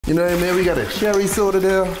You know what I mean? We got a cherry soda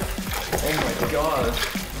there. Oh my god.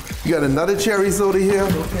 You got another cherry soda here.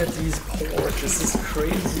 Look at these ports. This is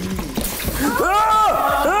crazy.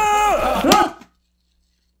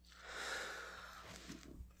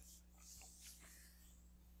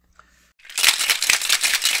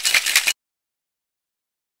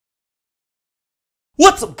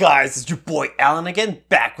 What's up guys, it's your boy Alan again,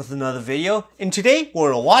 back with another video, and today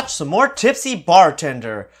we're gonna watch some more Tipsy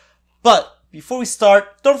Bartender. But before we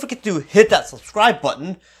start, don't forget to hit that subscribe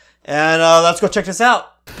button, and let's go check this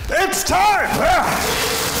out. It's time!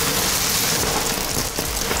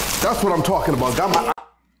 That's what I'm talking about. Got my...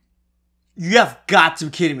 You have got to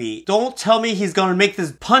be kidding me. Don't tell me he's gonna make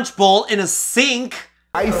this punch bowl in a sink.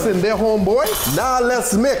 Ice in there, homeboy. Now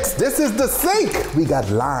let's mix. This is the sink. We got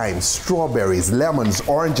limes, strawberries, lemons,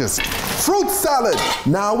 oranges, fruit salad.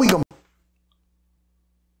 Now we gonna...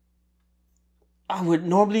 I would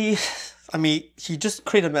normally... he just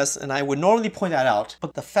created a mess and I would normally point that out.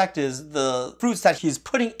 But the fact is, the fruits that he's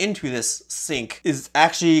putting into this sink is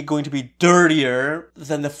actually going to be dirtier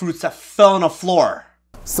than the fruits that fell on the floor.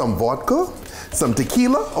 Some vodka, some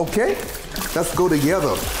tequila, okay? Let's go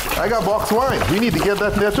together. I got box wine. We need to get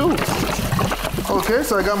that there too. Okay,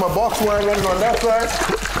 so I got my box wine running on that side.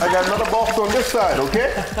 I got another box on this side,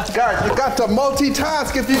 okay? Guys, you got to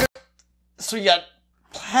multitask if you... So you got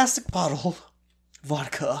plastic bottle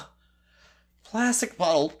vodka, plastic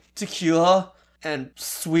bottle tequila, and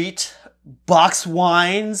sweet box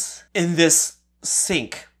wines in this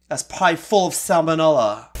sink that's probably full of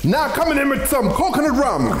salmonella. Now coming in with some coconut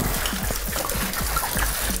rum.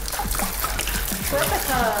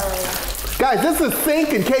 Guys, this is sink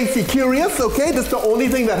in case you're curious, okay? This is the only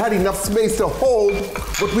thing that had enough space to hold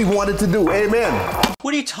what we wanted to do, amen.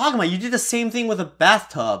 What are you talking about? You did the same thing with a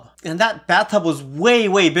bathtub. And that bathtub was way,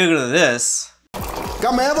 way bigger than this.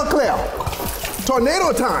 Got my Everclear.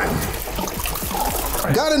 Tornado time.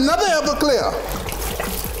 Got another Everclear.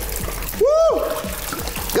 Woo!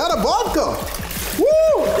 Got a vodka.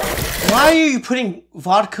 Woo! Why are you putting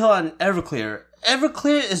vodka on Everclear?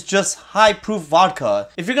 Everclear is just high-proof vodka.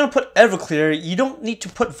 If you're gonna put Everclear, you don't need to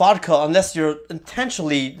put vodka unless you're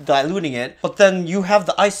intentionally diluting it, but then you have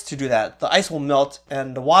the ice to do that. The ice will melt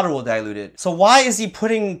and the water will dilute it. So why is he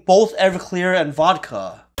putting both Everclear and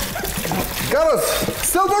vodka? Got a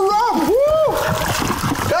silver rum. Woo!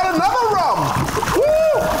 Got another rum.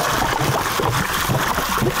 Woo!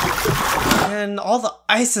 And all the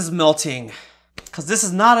ice is melting. Because this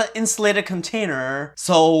is not an insulated container,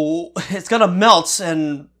 so it's gonna melt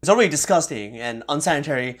and it's already disgusting and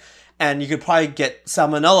unsanitary, and you could probably get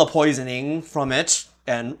salmonella poisoning from it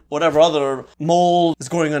and whatever other mold is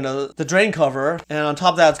going on the drain cover, and on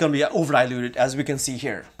top of that it's gonna be over diluted, as we can see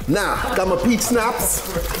here. Now, got my peach snaps.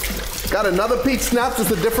 Got another peach snaps,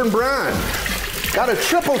 it's a different brand. Got a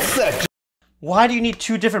triple sec. Why do you need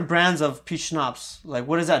two different brands of peach schnapps? Like,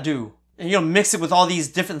 what does that do? And you know, mix it with all these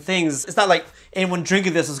different things. It's not like anyone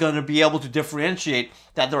drinking this is going to be able to differentiate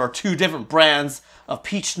that there are two different brands of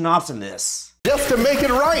peach schnapps in this. Just to make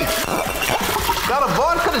it right. Got a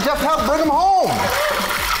vodka to just help bring them home.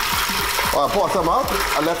 Oh, I pour some out.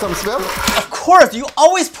 I let some spill. Of course, you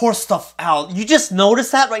always pour stuff out. You just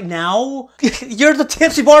noticed that right now? You're the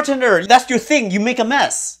Tipsy Bartender. That's your thing. You make a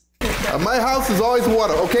mess. My house is always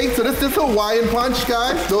water, okay? So this is Hawaiian punch,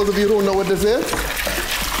 guys. Those of you who don't know what this is.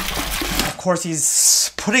 Of course,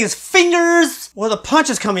 he's putting his fingers where the punch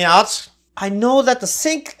is coming out. I know that the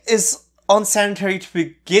sink is unsanitary to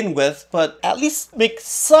begin with, but at least make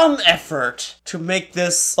some effort to make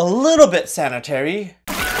this a little bit sanitary.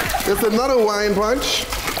 It's another Hawaiian punch.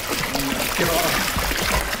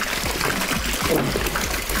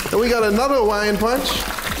 And we got another Hawaiian punch.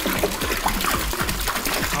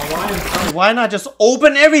 Why not just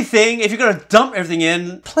open everything if you're gonna dump everything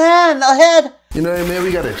in? Plan ahead. You know what I mean?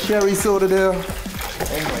 We got a cherry soda there.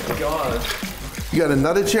 Oh my god. You got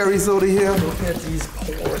another cherry soda here. Look at these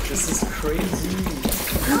ports. This is crazy.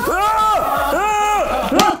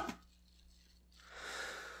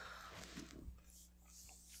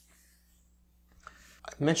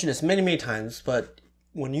 I've mentioned this many, many times, but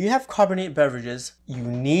when you have carbonated beverages, you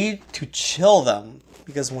need to chill them,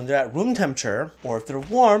 because when they're at room temperature, or if they're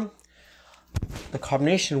warm, the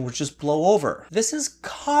carbonation will just blow over. This is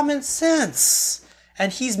common sense.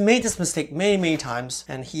 And he's made this mistake many, many times,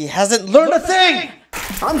 and he hasn't learned a thing!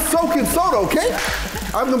 I'm soaking soda, okay?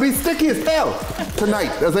 I'm gonna be sticky as hell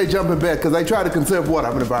tonight as I jump in bed, because I try to conserve water.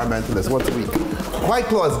 I'm an environmentalist once a week. White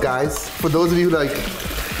Claws, guys, for those of you like...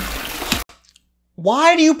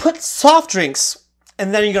 Why do you put soft drinks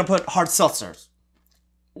and then you're gonna put hard seltzers?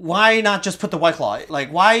 why not just put the White Claw? Like,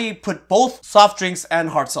 why put both soft drinks and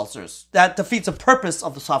hard seltzers? That defeats the purpose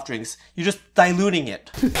of the soft drinks. You're just diluting it.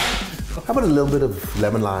 How about a little bit of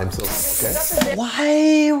lemon lime? So, okay.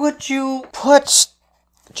 Why would you put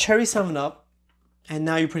cherry 7-Up and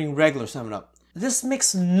now you're putting regular 7-Up? This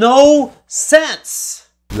makes no sense.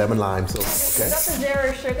 Lemon lime. So, okay. That's a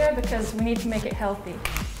zero sugar because we need to make it healthy.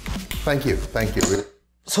 Thank you. Thank you. Really.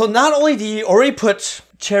 So not only do you already put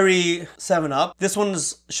cherry 7-Up, this one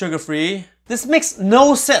is sugar-free. This makes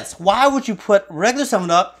no sense. Why would you put regular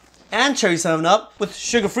 7-Up and cherry 7-Up with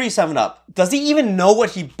sugar-free 7-Up? Does he even know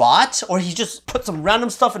what he bought? Or he just put some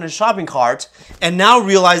random stuff in his shopping cart and now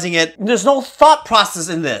realizing it, there's no thought process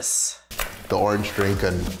in this. The orange drink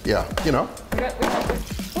and yeah, you know.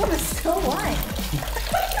 Oh, there's still wine.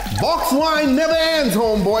 Box wine never ends,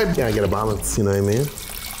 homeboy. Yeah, I get a balance, you know what I mean?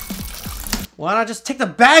 Why not just take the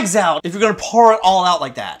bags out if you're gonna pour it all out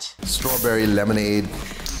like that? Strawberry lemonade,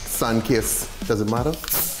 sun kiss. Does it matter?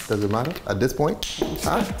 Does it matter at this point?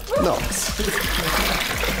 Huh? No.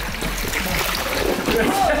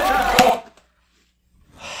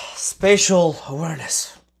 Spatial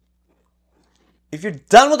awareness. If you're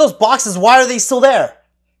done with those boxes, why are they still there?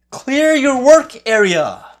 Clear your work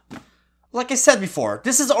area. Like I said before,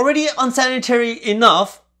 this is already unsanitary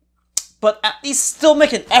enough, but at least still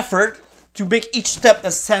make an effort to make each step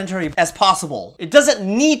as sanitary as possible. It doesn't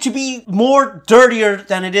need to be more dirtier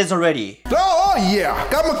than it is already. Oh yeah,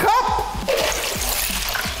 got my cup.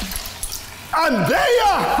 And there you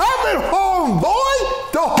have it,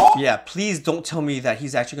 homeboy. Yeah, please don't tell me that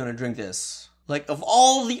he's actually gonna drink this. Like, of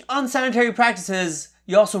all the unsanitary practices,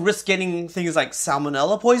 you also risk getting things like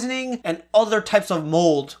salmonella poisoning and other types of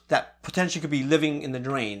mold that potentially could be living in the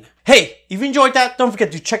drain. Hey, if you enjoyed that, don't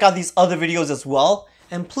forget to check out these other videos as well.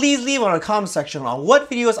 And please leave on a comment section on what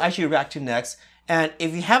videos I should react to next. And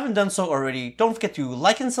if you haven't done so already, don't forget to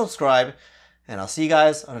like and subscribe. And I'll see you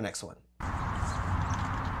guys on the next one.